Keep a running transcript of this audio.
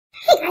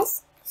Hey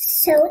guys,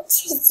 so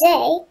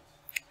today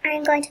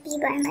I'm going to be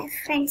buying my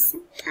friend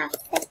some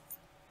outfit.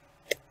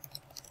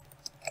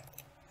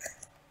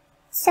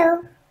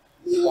 So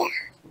yeah,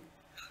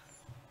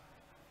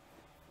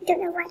 I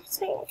don't know why that's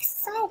very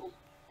exciting,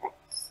 but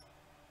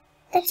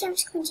the jump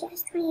squinty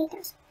has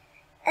 28,000.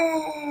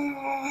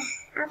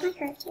 I'll buy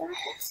her a few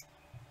outfits.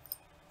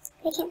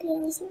 They can't be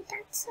anything with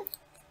that, so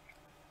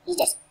you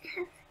just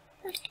have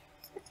to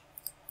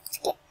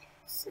get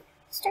some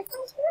start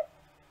points here.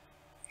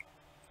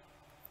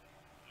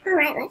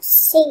 Alright, let's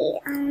see.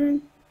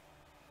 I'm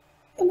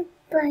gonna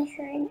buy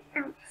her an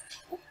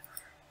outfit.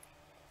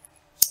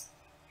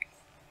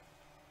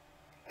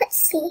 Let's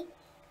see.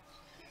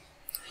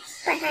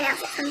 Buy her an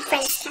outfit from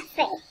Friend's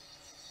Cafe.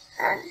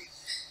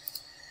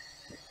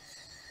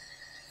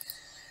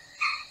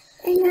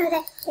 I know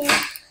that here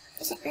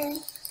isn't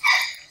really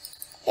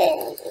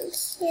cute.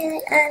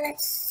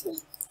 Let's see.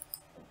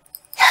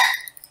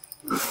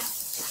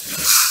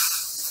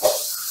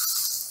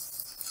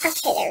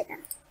 Okay, there we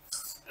go.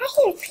 I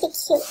hear it's pretty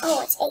cute.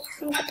 Oh, it's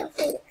 800.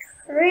 Holy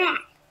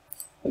crap.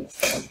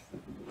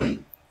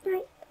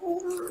 Right,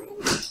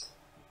 blonde.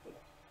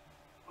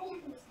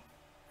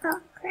 Oh,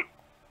 crap.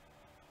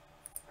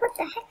 What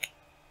the heck?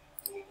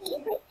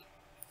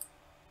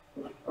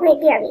 Wait,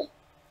 BRB.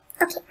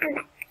 Okay, I'm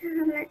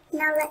back.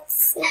 Now let's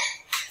see.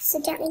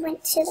 So Gently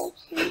went to the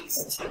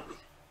next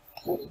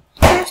page.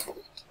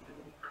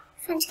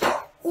 French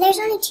Cafe. There's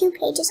only 2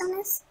 pages on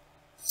this.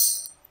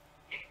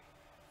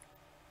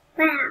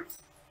 Wow.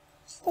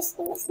 This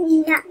thing is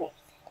not very good.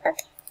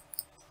 Okay.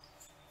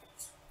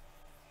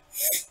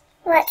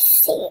 Let's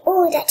see.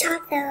 Oh, that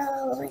top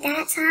though.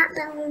 That top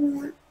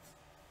though.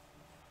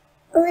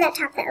 Oh, that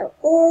top though.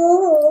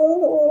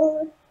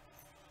 Oh.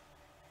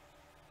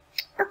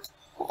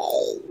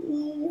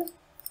 Okay.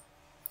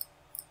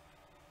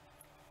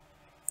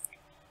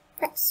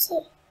 Let's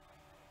see.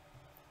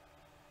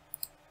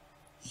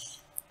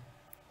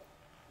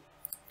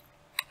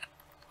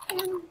 Do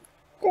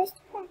I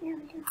still have? No, I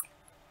don't.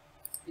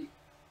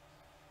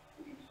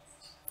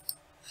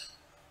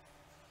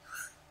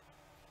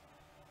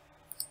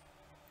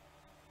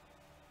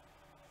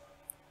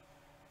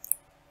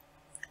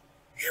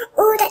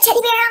 Oh, that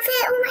teddy bear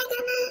outfit! Oh my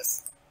goodness!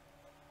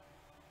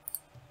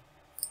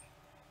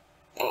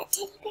 That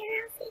teddy bear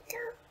outfit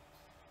though.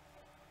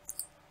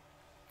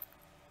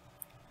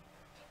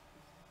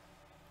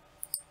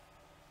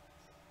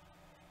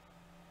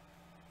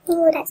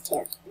 Oh, that's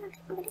cute.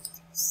 Okay, what is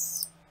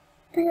this?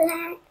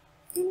 Black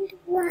and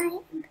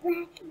white and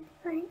black and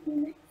white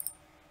and black.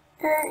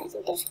 I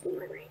think there should be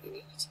more white in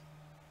it.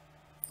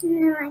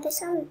 No, I guess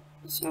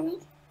should I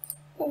make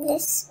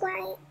this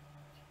white?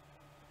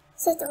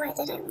 This is the white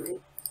that I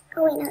want.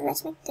 Oh wait, no,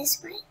 let's make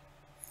this white.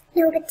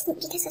 No, but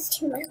because that's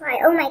too much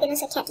white. Oh my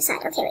goodness, I can't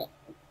decide. Okay,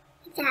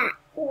 wait. Make that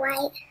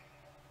white.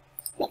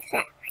 Make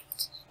that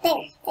white.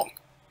 There.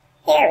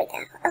 There we go.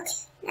 Okay,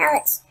 now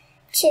let's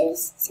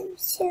choose some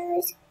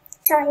shoes.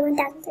 It's only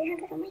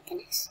 1,300. Oh my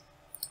goodness.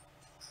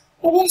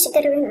 Maybe I should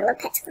go to Remote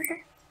Pets for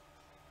her.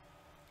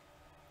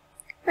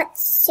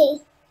 Let's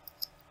see.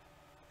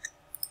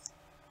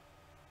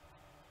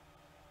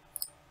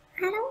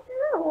 I don't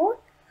know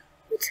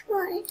which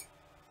one.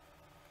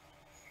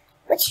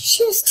 Which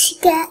shoes to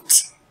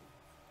get?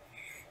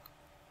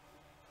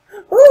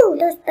 Ooh,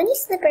 those bunny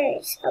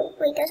slippers. Oh,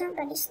 wait, those aren't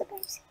bunny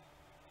slippers.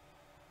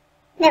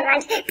 Never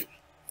mind. Forget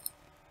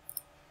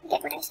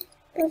what I said.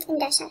 Blink and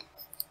dash shadows.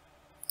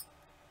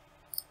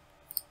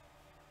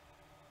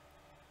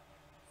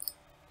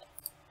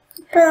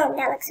 Boom,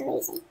 that looks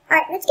amazing.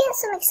 Alright, let's get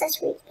some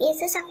accessories, because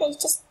this outfit is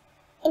just,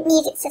 it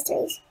needs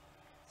accessories.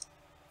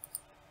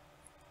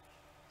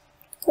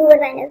 Ooh, what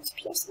about nose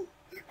piercing?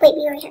 Wait,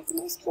 we already have the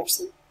nose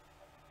piercing.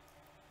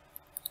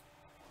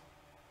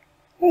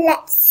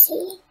 Let's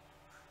see.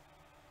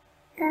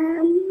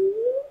 There's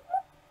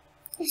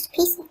a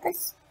peace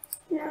necklace.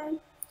 No.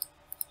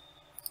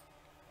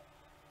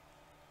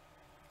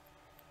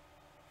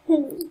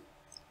 Ooh,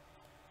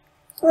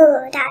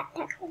 that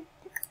color.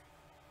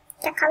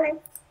 That color.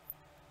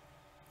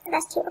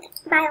 That's cute. Okay,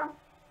 buy all.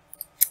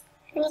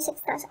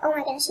 26,000. Oh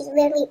my goodness, she's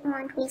literally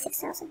on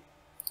 26,000.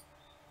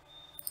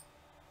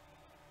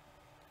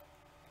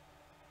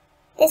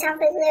 This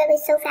outfit is literally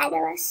so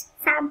fabulous.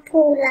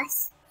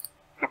 Fabulous.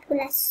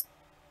 Fabulous.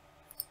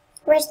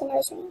 Where's the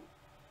nose ring?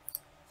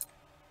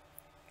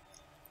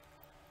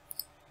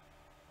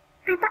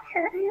 I bought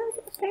her. I know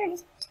where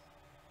is it?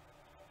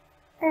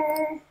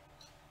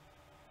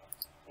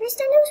 Where's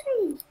the nose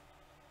ring?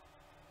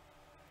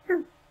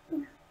 Oh,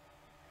 no.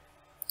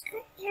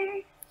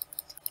 Here.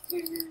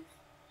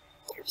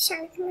 I'm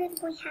sure I can wear the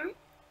boy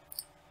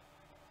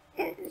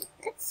hat.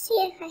 Let's see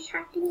if I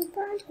have any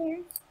blonde hair.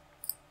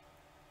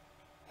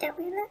 That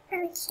would look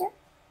very cute.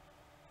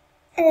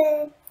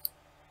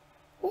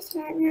 This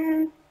one,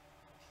 no.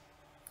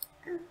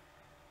 Oh.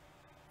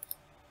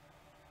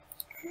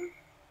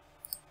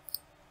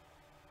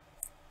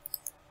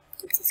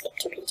 Let's skip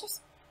 2 pages.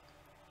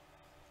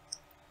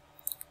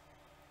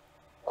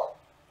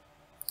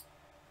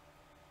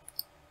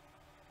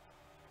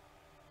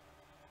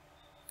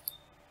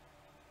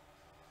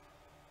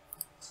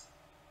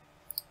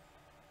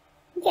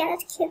 Yeah,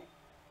 that's cute.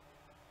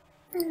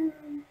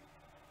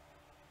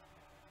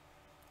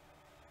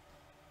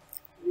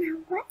 Now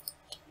what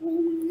do we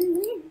want to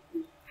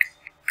win?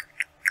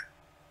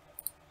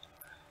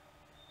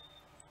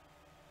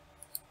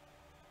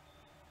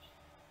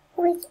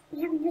 Wait,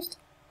 we haven't used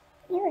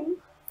earring.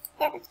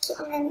 Yeah, that's cute.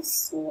 And then a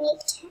snake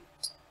tat.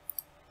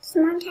 Does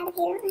mom have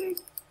hair?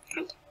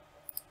 Kind of.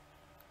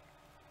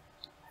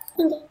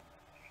 Indeed.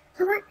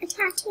 I want a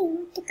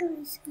tattoo that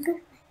goes good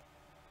with.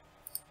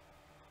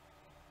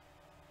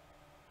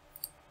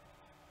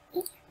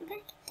 Yeah, I'm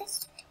gonna get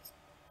this.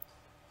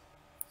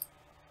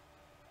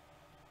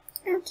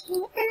 Okay,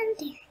 and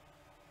there.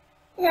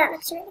 That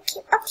looks really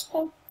cute.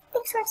 Okay,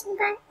 thanks for watching,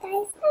 guys.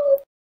 Bye.